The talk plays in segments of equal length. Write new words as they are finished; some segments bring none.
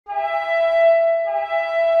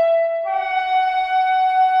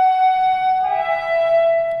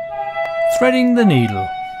Threading the needle.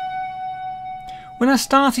 When I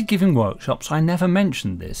started giving workshops, I never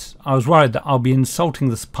mentioned this. I was worried that I'll be insulting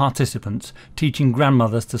the participants teaching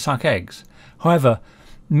grandmothers to suck eggs. However,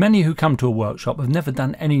 many who come to a workshop have never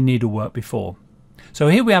done any needlework before. So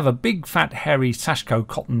here we have a big fat hairy Sashiko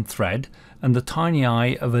cotton thread and the tiny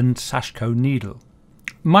eye of a Sashiko needle.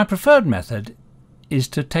 My preferred method is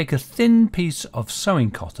to take a thin piece of sewing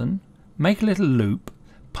cotton, make a little loop,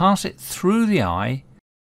 pass it through the eye,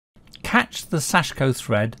 catch the Sashiko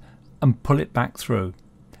thread and pull it back through.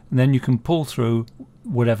 And then you can pull through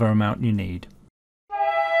whatever amount you need.